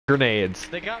grenades.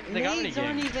 They got Nades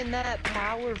aren't even that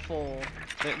powerful.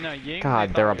 No, Ying.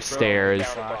 God, they're upstairs.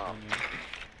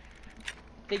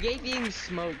 They gave Ying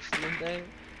smokes, didn't they?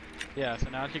 Yeah, so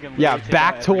now she can. Yeah, take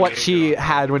back out to every what Jaeger she on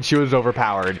had when she was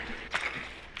overpowered.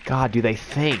 God, do they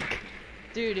think?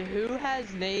 Dude, who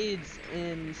has nades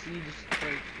in Siege?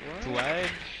 Like, Sledge.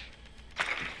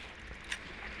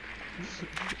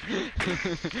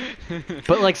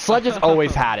 But like Sledge has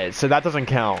always had it, so that doesn't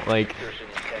count. Like,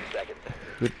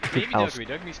 who Maybe else?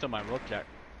 Dugby still might look Jack.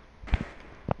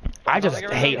 I just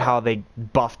hate how they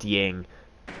buffed Ying.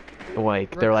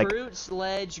 Like they're like Recruit,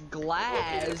 Sledge,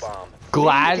 Glaz.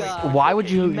 Glaz. Why would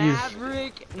you use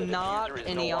Maverick, not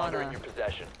and Iana? It's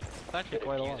actually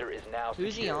quite a lot.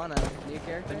 Who's Iana? New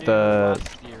character? the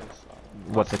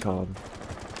what's it called?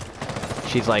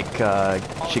 She's like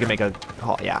she can make a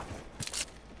call. Yeah.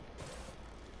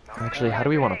 Actually, how do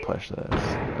we want to push this?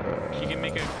 She can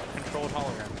make a controlled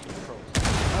hologram. She controls.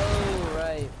 Oh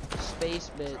right, space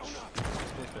bitch.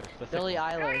 Billie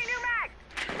Eilish.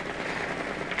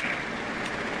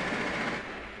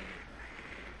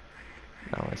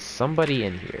 Now is somebody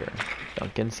in here?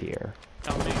 Duncan's here.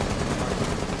 I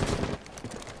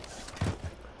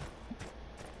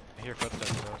hear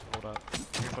footsteps, bro. Hold up. You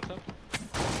hear footsteps?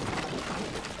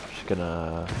 Just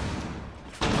gonna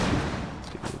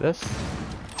do this.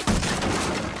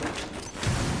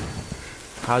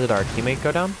 How did our teammate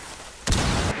go down?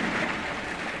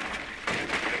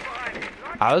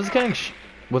 I was getting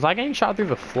was I getting shot through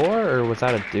the floor, or was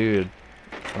that a dude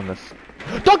on this?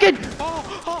 Duncan!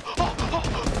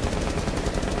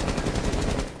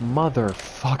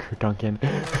 Motherfucker, Duncan.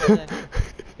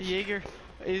 Jaeger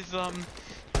is at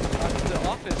the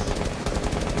office.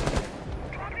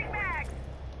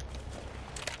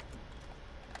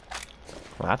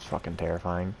 Well, that's fucking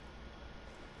terrifying.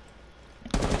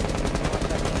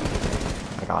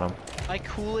 I got him. I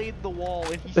Kool-Aid the wall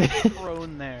and he's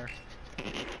thrown there.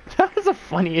 That was the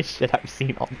funniest shit I've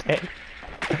seen all day.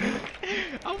 I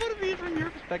want to be from your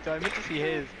perspective. I meant to see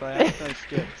his, but I accidentally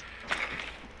skipped.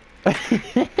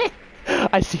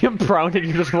 I see him prone and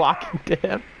you're just walking to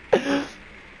him.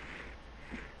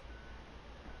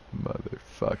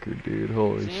 Motherfucker, dude.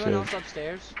 Holy Is shit. anyone else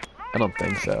upstairs? I don't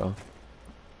think so.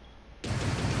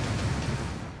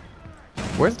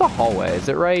 Where's the hallway? Is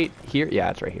it right here? Yeah,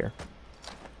 it's right here.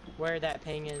 Where that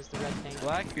ping is, the red ping.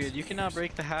 Blackbeard, you cannot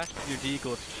break the hash of your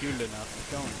deagle if it's cute enough.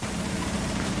 Keep going.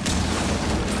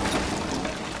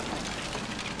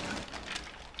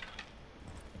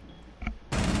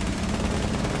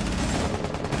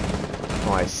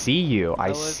 Oh, I see you.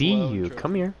 I see you.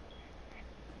 Come here.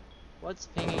 What's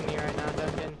pinging me right now,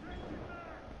 Duncan?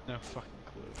 No fucking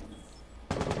clue.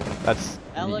 That's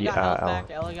Ella got health back.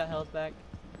 Ella got health back.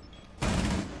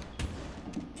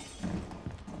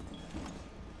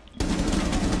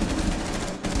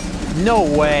 No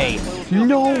way.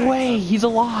 No way. He's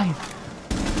alive.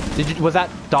 Was that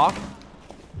Doc?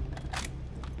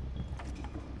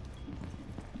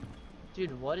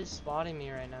 Dude, what is spotting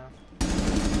me right now?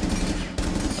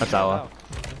 That's Ella.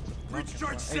 Hey,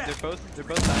 they're both dying.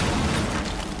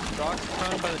 Doc's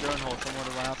prone by the drone hole. Someone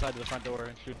to run outside to the front door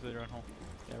and shoot through the drone hole.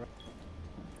 Yeah, right.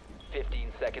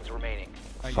 15 seconds remaining.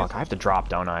 Fuck, I have to drop,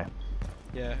 don't I?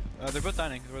 Yeah, they're both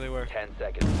dining where they were. 10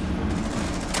 seconds.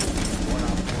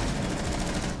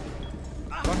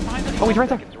 Oh, he's right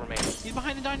there. He's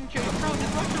behind the dining chair. Bro,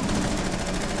 just rush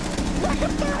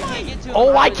him.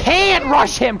 Oh, I can't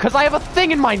rush him because I have a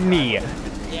thing in my knee. Yeah,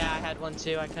 I had one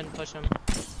too. I couldn't push him.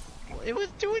 It was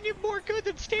doing you more good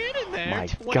than standing there. My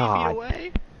 20 God. feet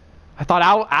away. I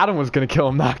thought Adam was gonna kill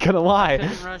him. Not gonna lie. I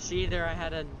couldn't rush either. I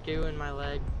had a goo in my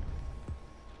leg.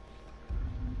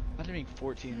 Imagine being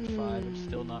 14 and 5 and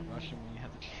still not rushing when you have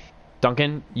the.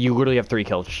 Duncan, you literally have 3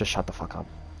 kills. Just shut the fuck up.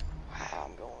 Wow,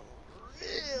 I'm going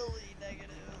really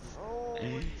negative.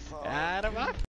 Holy fuck. Adam,